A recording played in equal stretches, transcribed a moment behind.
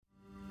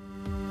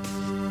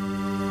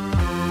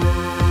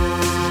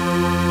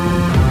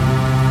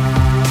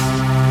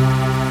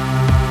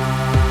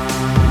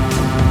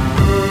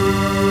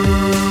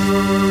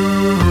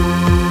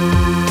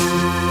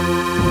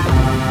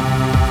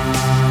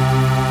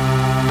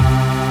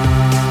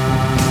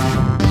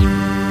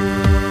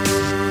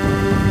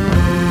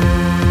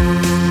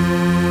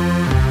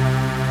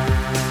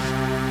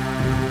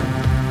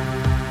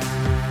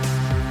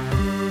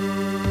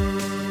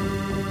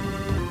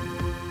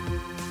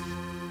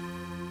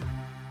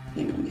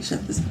Let me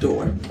shut this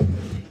door.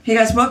 Hey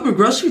guys, welcome to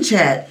Grocery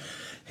Chat.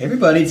 Hey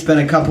everybody, it's been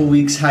a couple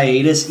weeks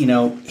hiatus.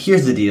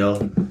 Here's the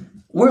deal.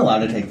 We're allowed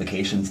to take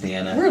vacations,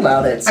 Deanna. We're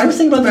allowed it. I was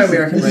thinking about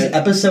this. This right? is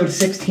episode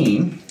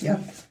 16. Yeah.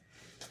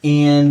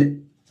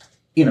 And,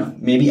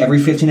 maybe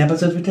every 15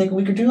 episodes we take a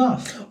week or two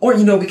off. Or,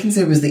 we can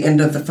say it was the end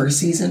of the first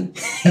season.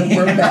 And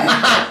we're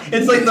back.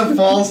 It's like the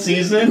fall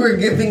season. We're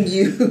giving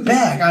you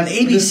back on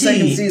ABC. The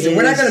second season.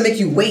 We're not going to make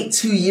you wait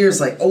 2 years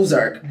like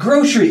Ozark.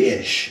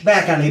 Grocery-ish.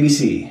 Back on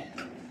ABC.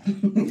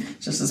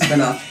 Just a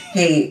spinoff.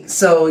 Hey,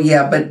 so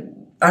yeah, but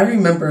I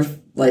remember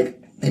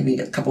maybe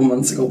a couple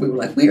months ago we were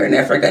like, we are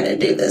never going to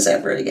do this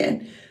ever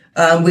again.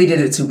 We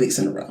did it 2 weeks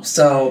in a row.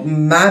 So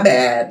my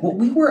bad. Well,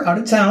 we were out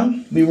of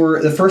town. We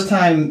were the first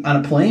time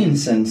on a plane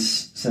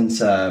since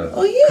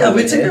oh yeah, COVID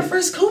we took our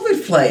first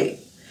COVID flight.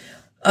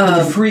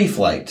 The free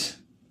flight.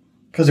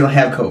 Because we don't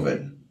have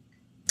COVID.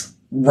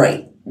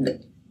 Right.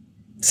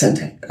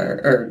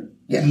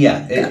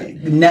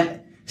 Yeah.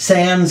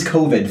 Sans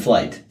COVID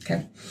flight.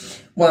 Okay.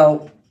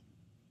 Well,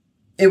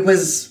 it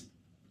was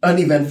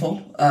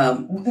uneventful.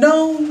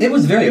 No. It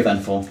was very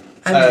eventful.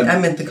 I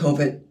meant the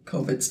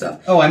COVID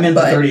stuff. Oh, I meant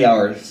the 30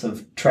 hours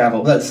of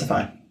travel. That's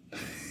fine.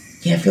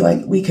 Yeah, I feel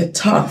like we could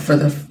talk for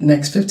the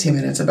next 15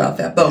 minutes about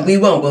that. But we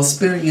won't. We'll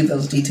spare you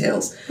those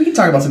details. We can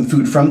talk about some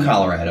food from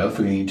Colorado if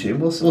we need to.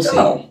 We'll see.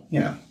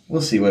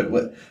 We'll see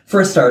what.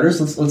 For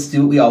starters, let's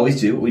do what we always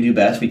do. What we do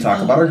best. We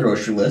talk about our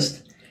grocery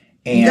list.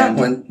 And you got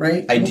one,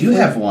 right? I do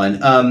have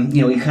one.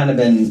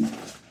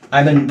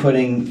 I've been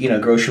putting,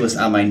 grocery list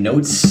on my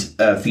notes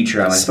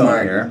feature on my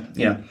phone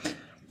here.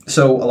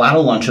 So a lot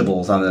of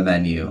Lunchables on the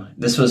menu.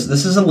 This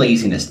is a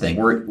laziness thing.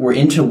 We're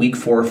into week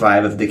 4 or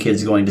 5 of the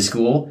kids going to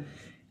school.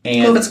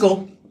 And COVID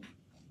school.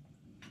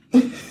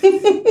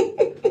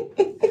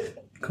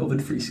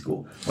 COVID-free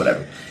school.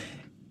 Whatever.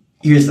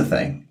 Here's the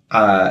thing.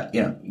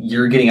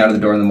 You're getting out of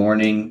the door in the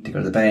morning to go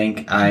to the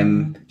bank.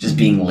 I'm just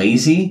being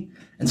lazy.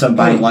 And so I'm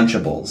buying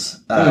Lunchables.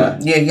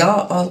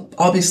 Y'all,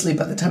 obviously,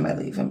 by the time I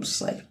leave, I'm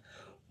just like,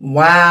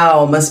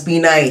 wow, must be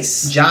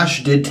nice.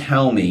 Josh did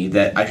tell me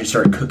that I should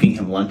start cooking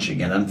him lunch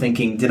again. I'm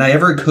thinking, did I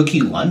ever cook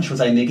you lunch?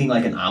 Was I making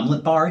like an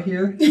omelet bar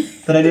here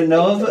that I didn't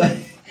know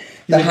of?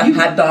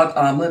 Hot dog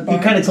omelet bar?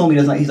 He kind of told me,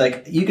 he's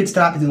like, you could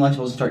stop doing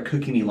Lunchables and start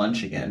cooking me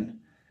lunch again.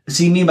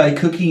 So you mean by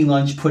cooking you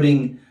lunch,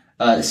 putting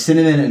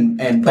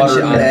cinnamon and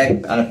butter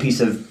on a piece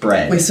of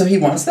bread? Wait, so he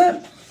wants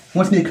that? He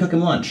wants me to cook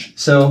him lunch.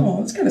 So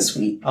that's kind of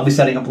sweet. I'll be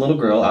setting up a little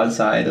grill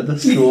outside of the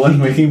school and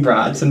making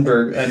brats and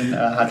hot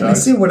dogs. Can I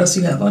see what else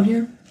you have on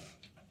here?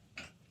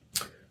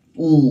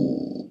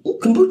 Ooh,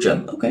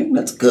 kombucha. Okay,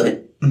 that's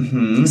good.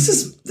 Mm-hmm. This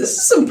is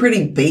some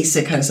pretty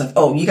basic kind of stuff.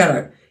 Oh, you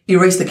gotta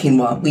erase the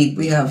quinoa.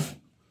 We have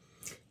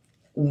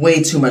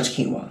way too much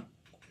quinoa.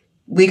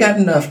 We got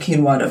enough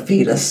quinoa to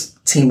feed a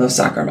team of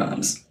soccer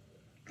moms.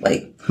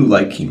 Who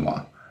like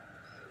quinoa?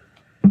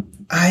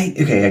 I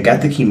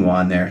got the quinoa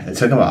on there. I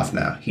took him off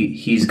now.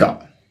 He's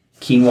gone.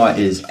 Quinoa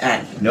is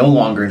no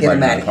longer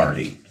invited to the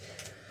party.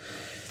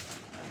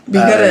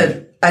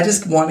 I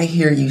just want to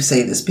hear you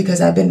say this because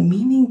I've been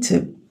meaning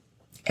to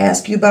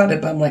ask you about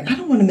it, but I'm like, I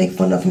don't want to make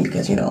fun of him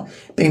because,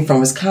 being from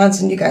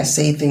Wisconsin, you guys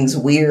say things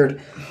weird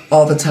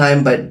all the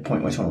time, but...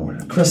 Which one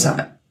word?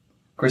 Croissant.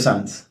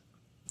 Croissants.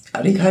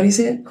 How do you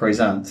say it?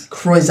 Croissants.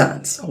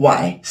 Croissants.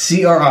 Why?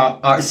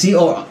 CORYSANT.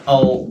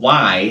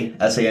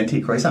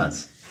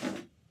 Croissants.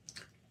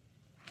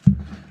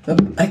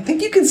 I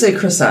think you can say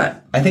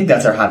croissant. I think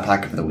that's our Hot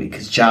Pocket for the week,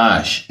 because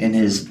Josh, in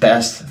his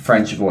best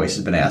French voice,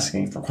 has been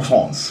asking for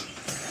croissants.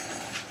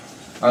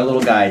 Our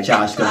little guy,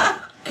 Josh, goes,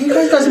 can you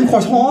guys got some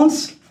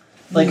croissants?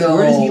 Where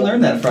does he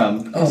learn that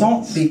from?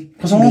 Croissants?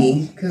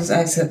 Me, because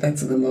I said that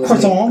to the most.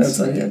 Croissants? That's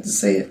how you have to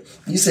say it.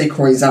 You say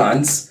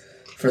croissants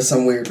for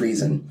some weird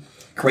reason.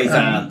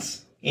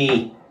 Croissants.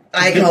 I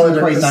call it a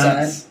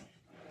croissant.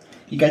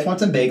 You guys want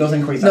some bagels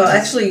and croissants? No,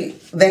 actually,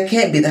 that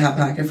can't be the Hot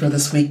Pocket for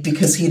this week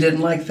because he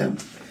didn't like them.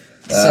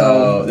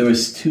 So it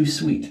was too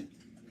sweet.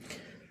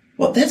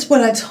 Well, that's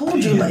what I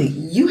told you.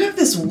 You have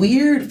this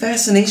weird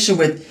fascination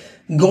with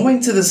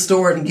going to the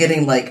store and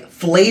getting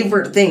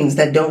flavored things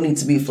that don't need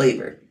to be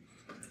flavored.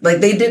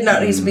 They did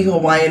not need to be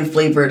Hawaiian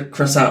flavored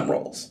croissant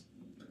rolls.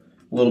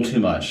 A little too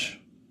much.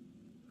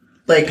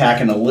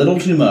 Packing a little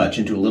too much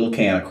into a little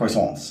can of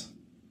croissants.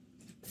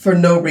 For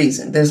no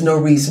reason. There's no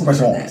reason for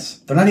that.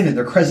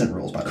 They're crescent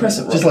rolls, by the way. Just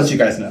to let you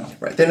guys know.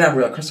 Right, they're not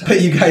real croissants. But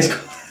you guys...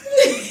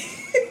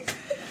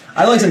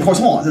 I like some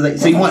croissants.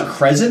 So you want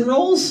crescent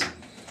rolls?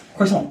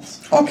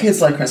 Croissants. All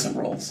kids like crescent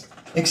rolls.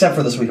 Except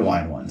for the sweet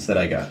Hawaiian ones that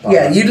I got.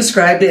 Yeah, you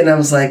described it and I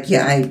was like,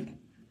 In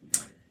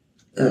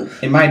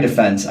my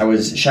defense, I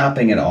was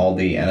shopping at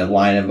Aldi and a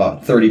line of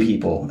about 30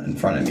 people in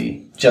front of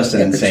me. Just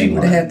an insane you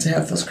would line. have had to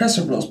have those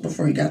crescent rolls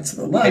before you got to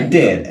the line. I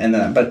did,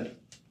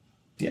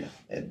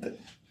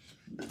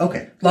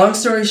 okay. Long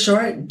story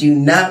short, do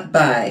not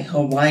buy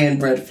Hawaiian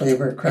bread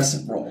flavored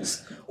crescent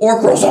rolls. Or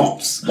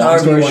croissants. Long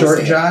story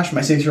short, Josh,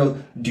 my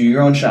 6-year-old, do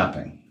your own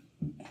shopping.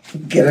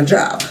 Get a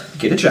job.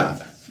 Get a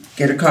job.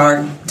 Get a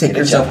car. Take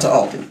yourself to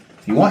Aldi.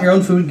 If you want your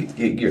own food,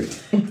 get yours.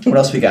 What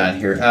else we got in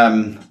here?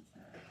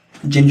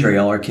 ginger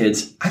ale, our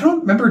kids. I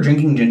don't remember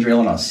drinking ginger ale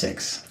when I was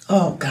 6.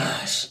 Oh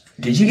gosh.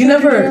 Did you? You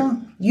drink ginger never ale?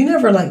 you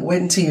never like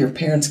went into your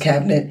parents'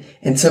 cabinet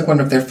and took one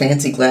of their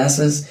fancy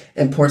glasses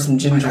and poured some I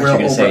ginger was ale going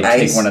to over say ice?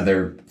 take one of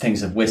their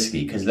things of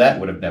whiskey because that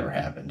would have never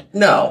happened.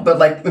 No, but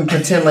like and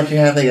pretend like you're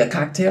having a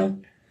cocktail.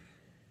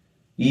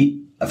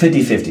 A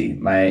 50-50.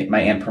 My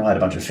Aunt Pearl had a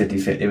bunch of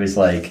 50-50. It was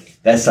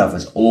like, that stuff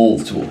was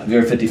old school. Have you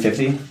ever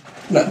 50-50?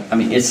 No. I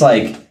mean, it's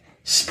like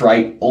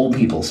Sprite, old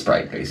people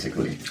Sprite,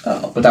 basically.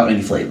 Oh. Without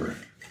any flavor.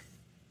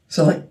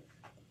 So like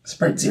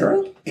Sprite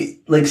Zero?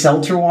 Like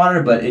seltzer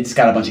water, but it's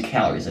got a bunch of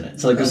calories in it.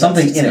 So like there's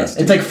something in it.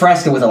 disgusting. It's like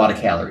Fresca with a lot of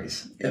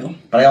calories. Yeah.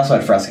 But I also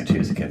had Fresca too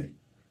as a kid.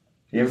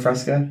 You have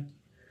Fresca?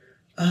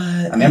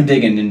 I mean, I'm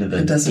digging into the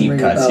It doesn't deep ring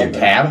a cuts bell, here.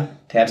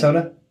 but- Tab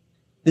soda?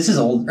 This is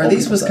old. Are old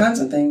these people stuff.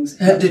 Wisconsin things?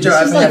 Did you This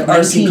ever is like have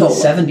RC Cola?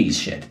 1970s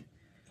shit.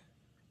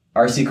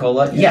 RC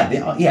Cola? Yeah,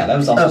 that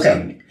was also Okay.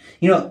 70.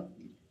 You know,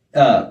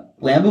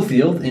 Lambeau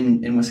Field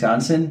in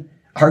Wisconsin,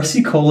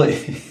 RC Cola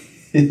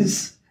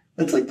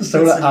it's like the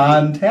soda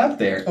on tap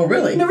there. Oh,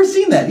 really? I've never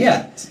seen that,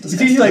 yeah. It's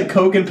disgusting. usually like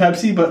Coke and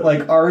Pepsi, but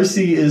like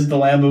RC is the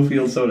Lambeau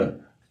Field soda.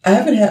 I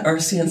haven't had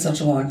RC in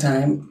such a long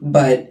time,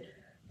 but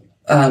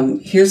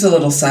here's a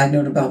little side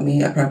note about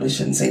me. I probably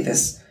shouldn't say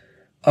this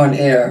on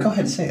air, Go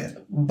ahead and say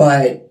it.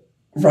 but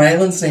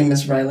Ryland's name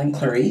is Ryland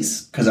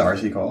Clarice. Because of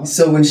RC Cola?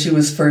 So when she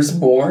was first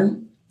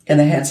born and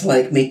I had to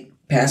like make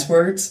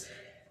passwords,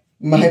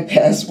 my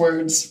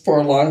passwords for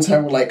a long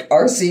time were like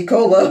RC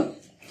Cola,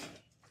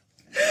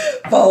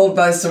 followed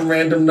by some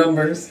random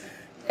numbers.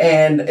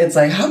 And it's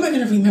like, how am I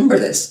going to remember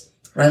this?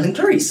 Ryland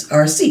Clarice,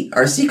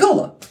 RC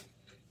Cola.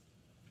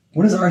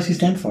 What does RC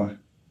stand for?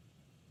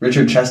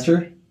 Richard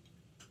Chester?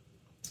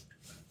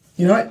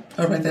 You know what?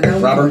 I'll write that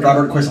down.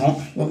 Robert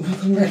Croissant? We'll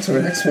come back to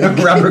it next week.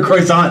 Robert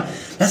Croissant.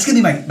 That's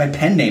going to be my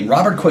pen name,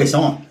 Robert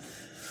Croissant.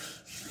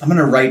 I'm going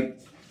to write,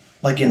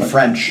 like in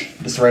French,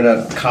 just write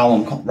a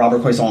column called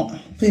Robert Croissant.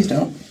 Please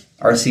don't.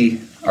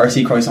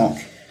 RC Croissant.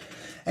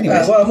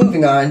 Anyways. Well,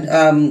 moving on.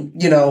 In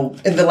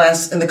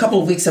the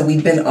couple of weeks that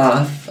we've been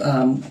off,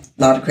 a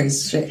lot of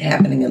crazy shit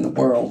happening in the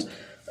world,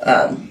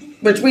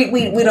 which we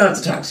don't have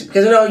to talk to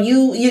because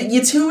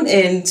you tune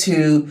in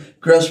to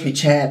Grocery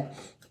Chat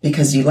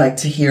because you like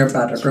to hear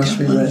about our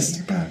grocery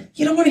list.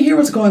 You don't want to hear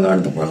what's going on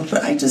in the world,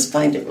 but I just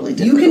find it really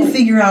difficult. You can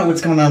figure out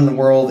what's going on in the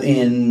world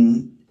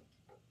in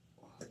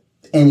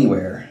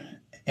anywhere.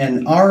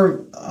 And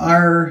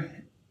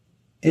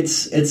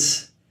it's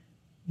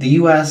the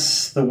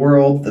US, the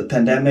world, the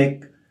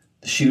pandemic,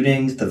 the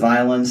shootings, the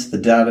violence, the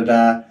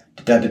da-da-da,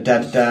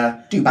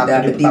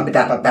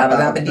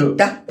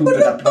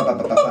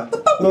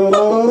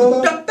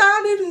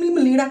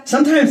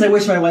 Sometimes I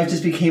wish my wife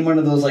just became one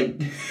of those like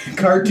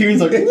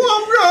cartoons like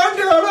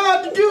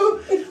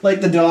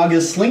like the dog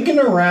is slinking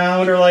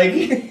around or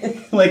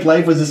like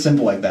life was just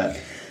simple like that.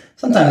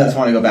 Sometimes I just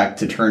want to go back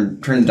to turn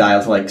the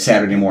dial to like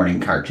Saturday morning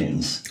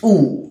cartoons.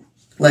 Ooh,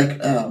 like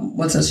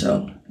what's that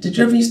show? Did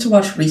you ever used to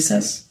watch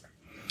Recess?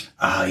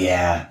 Oh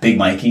yeah, Big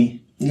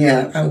Mikey.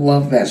 Yeah, I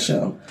love that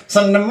show. It's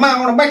like,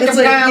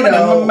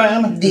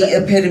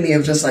 the epitome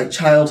of just like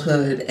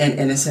childhood and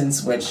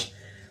innocence, which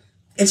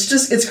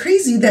it's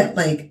crazy that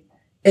like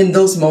in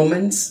those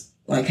moments,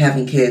 like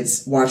having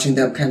kids, watching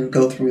them kind of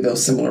go through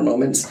those similar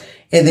moments,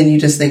 and then you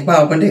just think,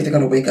 wow, one day they're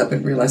going to wake up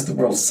and realize the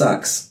world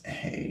sucks.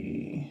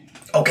 Hey.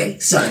 Okay,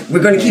 son,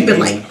 we're going to keep it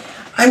light.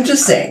 I'm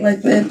just saying,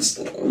 like, that's...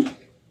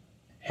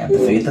 Have the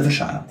faith of a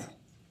child.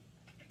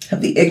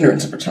 Have the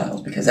ignorance of a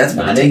child, because that's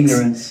what Not it takes.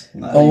 ignorance.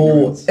 Not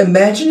ignorance.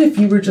 Imagine if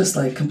you were just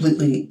like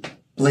completely,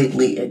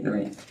 blatantly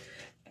ignorant.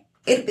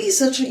 It'd be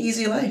such an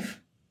easy life.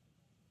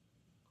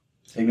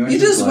 Ignorance You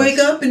is just bliss. wake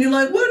up and you're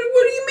like, what do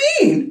you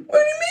mean? What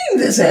do you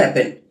mean this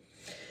happened?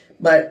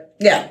 But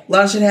yeah, a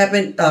lot of shit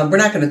happened. We're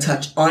not going to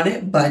touch on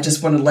it, but I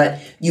just want to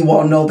let you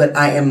all know that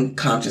I am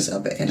conscious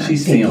of it and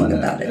She's I'm thinking feeling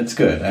about it. It's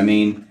good. I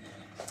mean,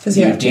 Because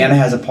if Deanna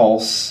has a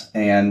pulse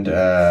and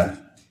a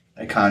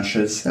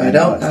conscience. I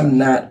don't. I'm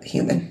not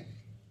human.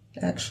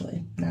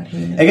 Actually, not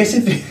human. I guess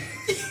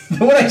if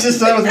what I just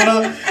said was one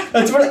of the,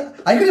 that's what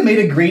I could have made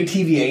a great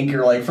TV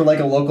anchor like for like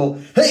a local.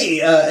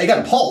 Hey, I got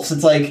a pulse.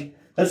 It's like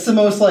that's the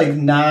most like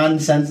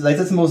nonsense. Like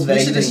that's the most vague.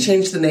 We should just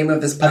change the name of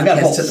this I've got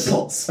a podcast pulse. to The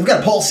Pulse. I've got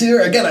a pulse here.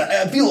 I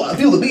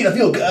feel the beat. I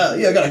feel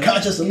I got a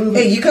conscious. I'm moving.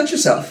 Hey, you cut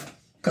yourself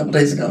a couple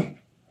days ago.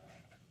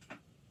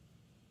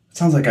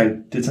 Sounds like I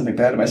did something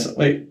bad to myself.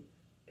 Wait.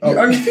 On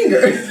your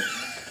finger.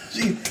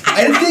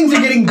 And things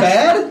are getting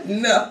bad?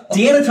 No.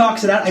 Deanna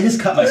talks it out. I just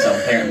cut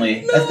myself,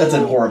 apparently. No. That's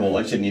a horrible.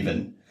 I shouldn't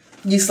even.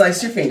 You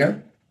sliced your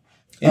finger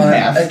in on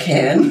half. a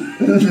can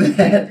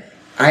that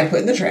I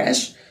put in the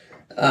trash.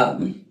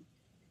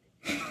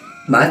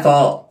 My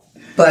fault.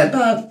 But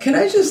Bob, can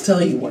I just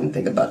tell you one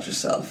thing about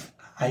yourself?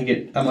 I'm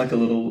like a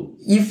little.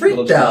 You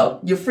freaked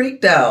out. You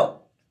freaked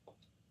out.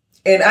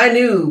 And I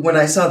knew when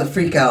I saw the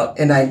freak out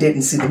and I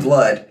didn't see the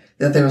blood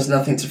that there was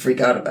nothing to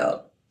freak out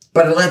about.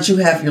 But I let you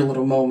have your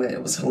little moment.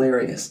 It was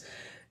hilarious.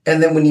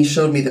 And then when you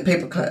showed me the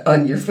paper cut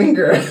on your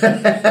finger,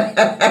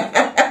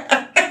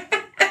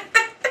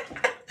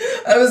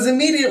 I was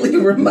immediately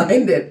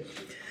reminded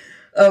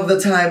of the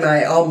time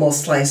I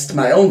almost sliced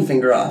my own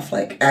finger off,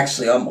 like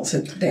actually almost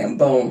hit the damn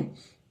bone.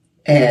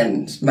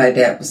 And my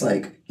dad was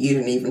like, you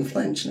didn't even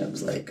flinch. And I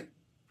was like,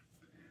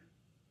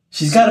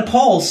 she's got a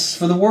pulse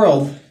for the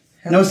world.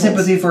 No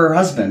sympathy for her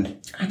husband.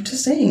 I'm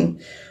just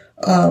saying.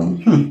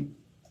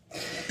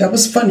 That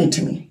was funny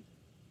to me.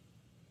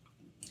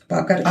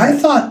 Bob got I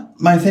thought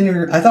we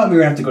were going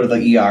to have to go to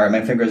the ER and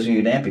my fingers were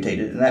going to get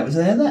amputated. And that was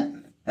the end of that.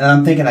 And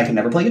I'm thinking I can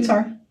never play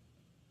guitar.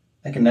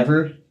 I can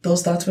never...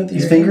 Those thoughts went through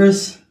These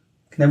fingers...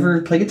 Can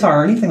never play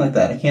guitar or anything like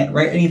that. I can't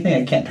write anything.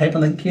 I can't type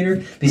on the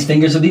computer. These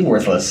fingers would be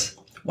worthless.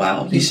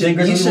 Wow. These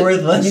fingers would be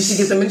worthless. You should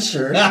get them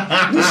insured.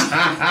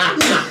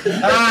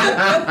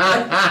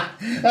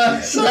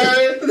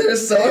 Sorry. They're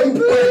so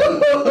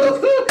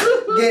important.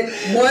 Get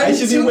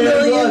 $1-2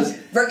 million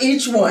for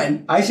each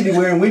one. I should be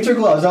wearing winter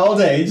gloves all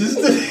day. Just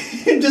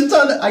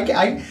on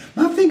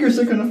my fingers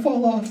are going to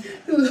fall off.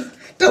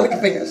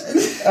 Delicate fingers.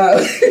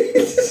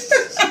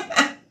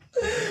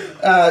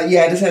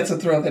 I just had to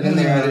throw that in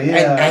there.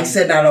 Yeah. I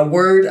said not a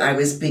word. I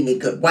was being a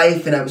good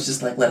wife, and I was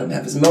just like, let him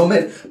have his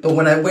moment. But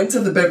when I went to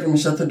the bedroom and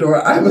shut the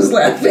door, I was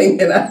laughing,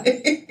 and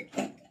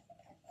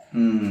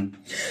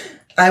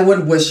I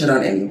wouldn't wish it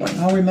on anyone.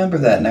 I'll remember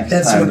that next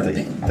That time. sort of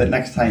thing. The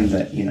next time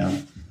that,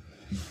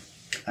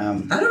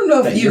 I don't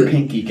know if your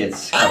pinky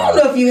gets I don't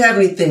know if you have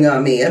anything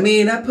on me. I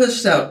mean, I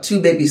pushed out 2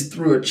 babies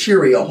through a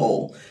Cheerio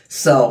hole,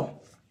 so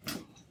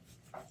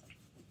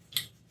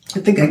I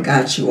think I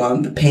got you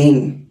on the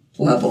pain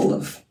level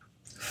of.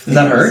 Does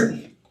that hurt?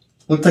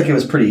 Looked like it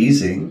was pretty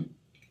easy.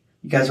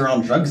 You guys are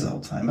on drugs the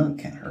whole time. That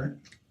can't hurt.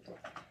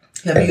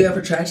 Have you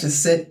ever tried to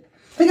sit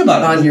Think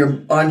about on it.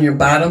 your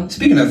bottom?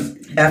 Speaking of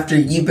after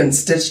you've been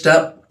stitched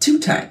up 2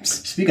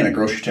 times. Speaking of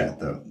grocery chat,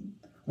 though,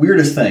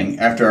 weirdest thing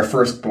after our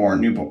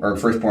firstborn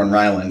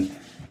Rylan,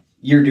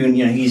 you're doing.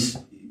 He's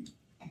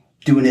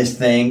doing his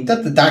thing.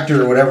 That the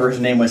doctor or whatever his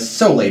name was,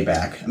 so laid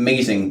back,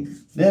 amazing.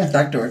 Yeah,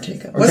 Dr.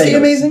 Ortega. Was he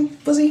amazing?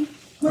 Was he?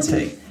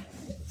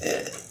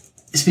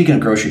 Speaking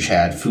of grocery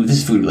chat, food. This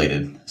is food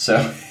related.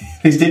 So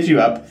they stitch you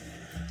up.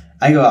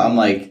 I go out. I'm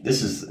like,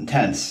 this is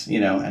intense,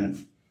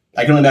 and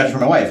I can only vouch for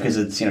my wife because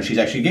it's she's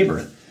actually gave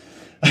birth.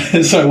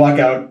 So I walk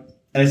out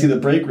and I see the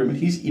break room and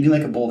he's eating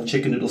like a bowl of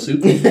chicken noodle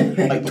soup.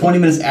 Like 20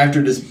 minutes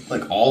after this,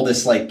 all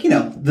this,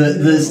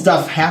 the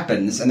stuff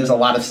happens and there's a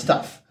lot of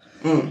stuff.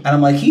 And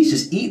I'm like, he's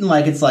just eating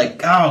like it's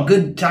like, oh,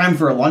 good time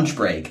for a lunch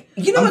break.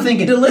 I'm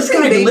thinking, this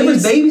guy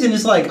delivers babies and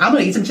just like, I'm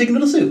going to eat some chicken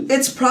noodle soup.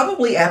 It's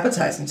probably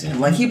appetizing to him.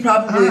 Like, he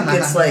probably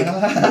gets like,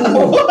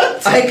 ooh,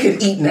 I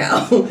could eat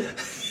now.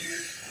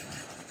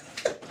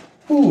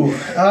 Ooh,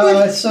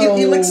 so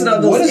he licks it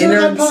on those what is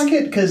innards. our Hot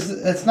Pocket? Because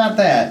it's not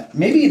that.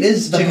 Maybe it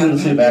is chicken noodle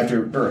soup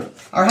after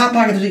birth. Our Hot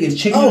Pocket this week is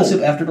chicken noodle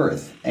soup after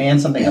birth.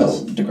 And something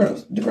else.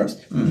 DeGrosse.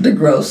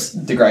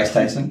 DeGrice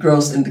Tyson.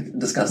 Gross and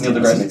disgusting.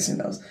 Neil deGrasse. Mixing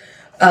those.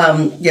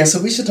 So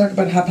we should talk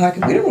about Hot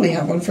Pocket. We don't really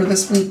have one for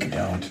this week. We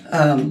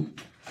don't.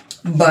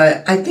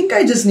 But I think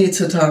I just need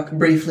to talk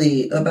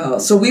briefly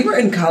about... So we were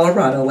in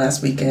Colorado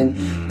last weekend.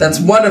 Mm-hmm. That's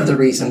one of the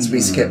reasons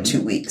we skipped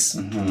 2 weeks.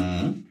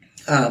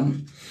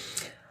 Mm-hmm.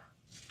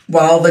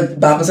 While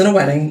Bob was in a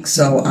wedding,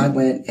 so I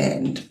went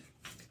and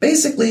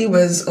basically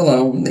was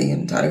alone the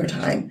entire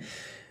time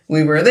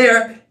we were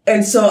there.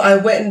 And so I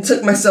went and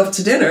took myself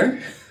to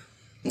dinner,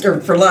 or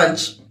for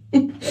lunch,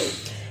 and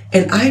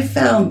I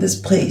found this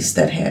place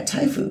that had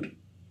Thai food.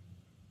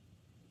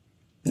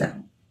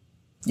 Now,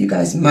 you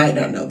guys might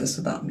not know this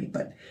about me,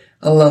 but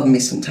I love me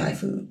some Thai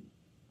food.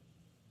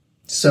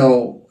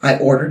 So I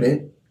ordered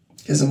it,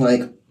 because I'm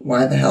like,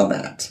 why the hell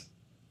not?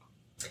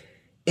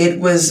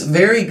 It was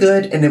very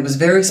good, and it was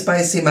very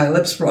spicy. My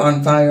lips were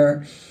on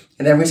fire,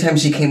 and every time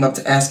she came up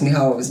to ask me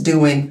how I was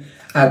doing,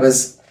 I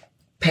was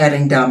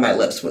patting down my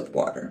lips with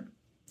water.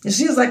 And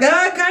she was like,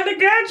 I kind of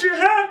got you,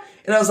 huh?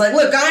 And I was like,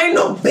 look, I ain't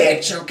no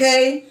bitch,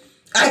 okay?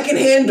 I can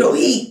handle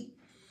heat.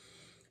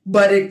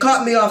 But it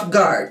caught me off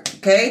guard,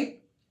 okay?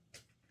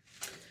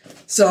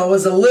 So it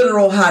was a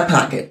literal Hot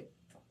Pocket.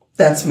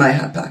 That's my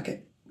Hot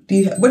Pocket.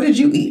 What did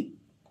you eat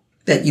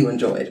that you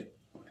enjoyed?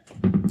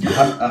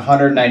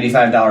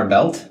 $195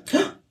 belt.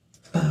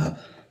 Bob.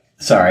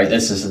 Sorry,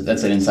 that's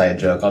an inside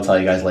joke. I'll tell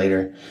you guys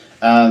later.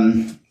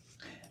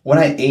 What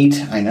I ate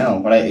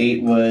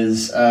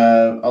was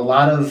a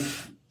lot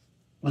of.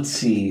 Let's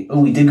see.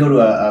 Oh, we did go to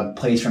a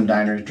place from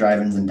Diners,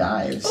 Drive-Ins, and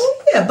Dives.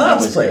 Oh yeah,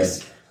 Bob's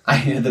place.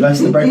 The best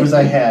of the breakfast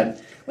I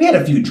had. We had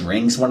a few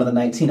drinks one of the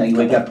nights. You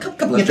wake up.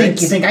 You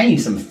think I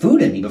need some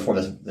food in me before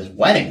this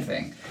wedding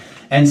thing,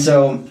 and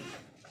so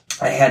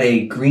I had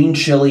a green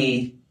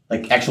chili.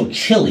 Like actual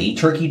chili,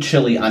 turkey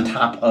chili on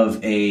top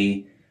of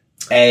a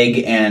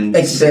egg and...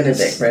 Eggs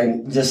Benedict,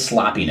 right? Just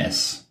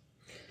sloppiness.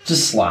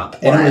 Just slop.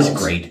 And it was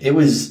great. It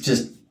was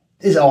just...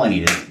 It's all I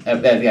needed.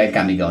 That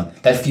got me going.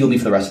 That fueled me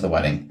for the rest of the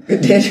wedding.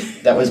 It did?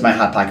 That was my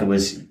Hot Pocket,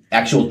 was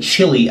actual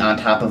chili on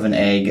top of an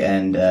egg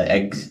and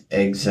eggs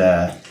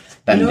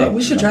Benedict.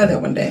 We should try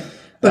that one day.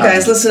 But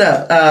guys, listen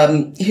up.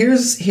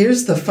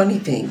 Here's the funny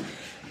thing.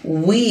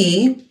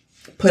 We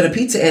put a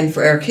pizza in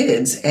for our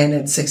kids, and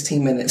it's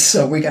 16 minutes,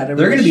 so we got to.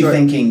 They're going to be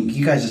thinking,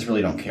 you guys just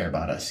really don't care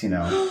about us, you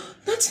know.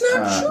 That's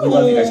not true. We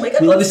love you guys. Like,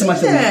 we love you so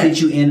much that we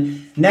fit you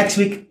in. Next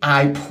week,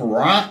 I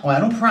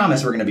don't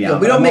promise we're going to be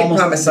out. We don't make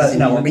promises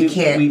anymore. We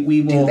can't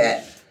we will, do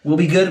that. We'll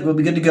be good. We'll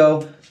be good to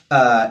go.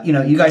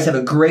 You guys have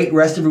a great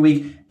rest of your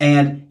week,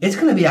 and it's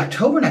going to be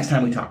October next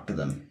time we talk to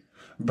them.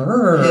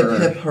 Brr.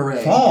 Hip, hip,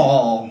 hooray.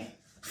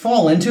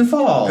 Fall into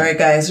fall. All right,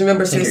 guys.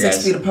 Remember, stay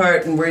 6 feet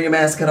apart and wear your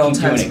mask at all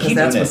times because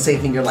that's what's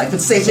saving your life.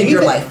 It's saving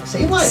your life.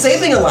 Save life.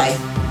 Saving a life.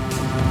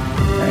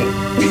 All right.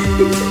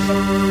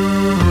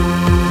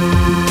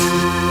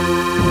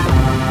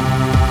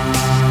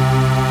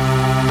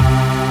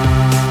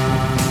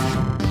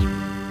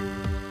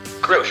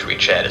 Grocery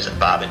Chat is a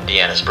Bob and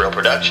Deanna Spurl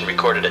production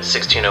recorded at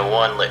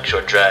 1601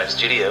 Lakeshore Drive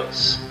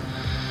Studios.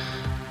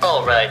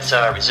 All rights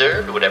are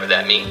reserved, whatever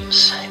that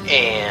means,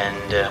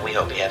 and we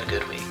hope you have a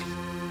good week.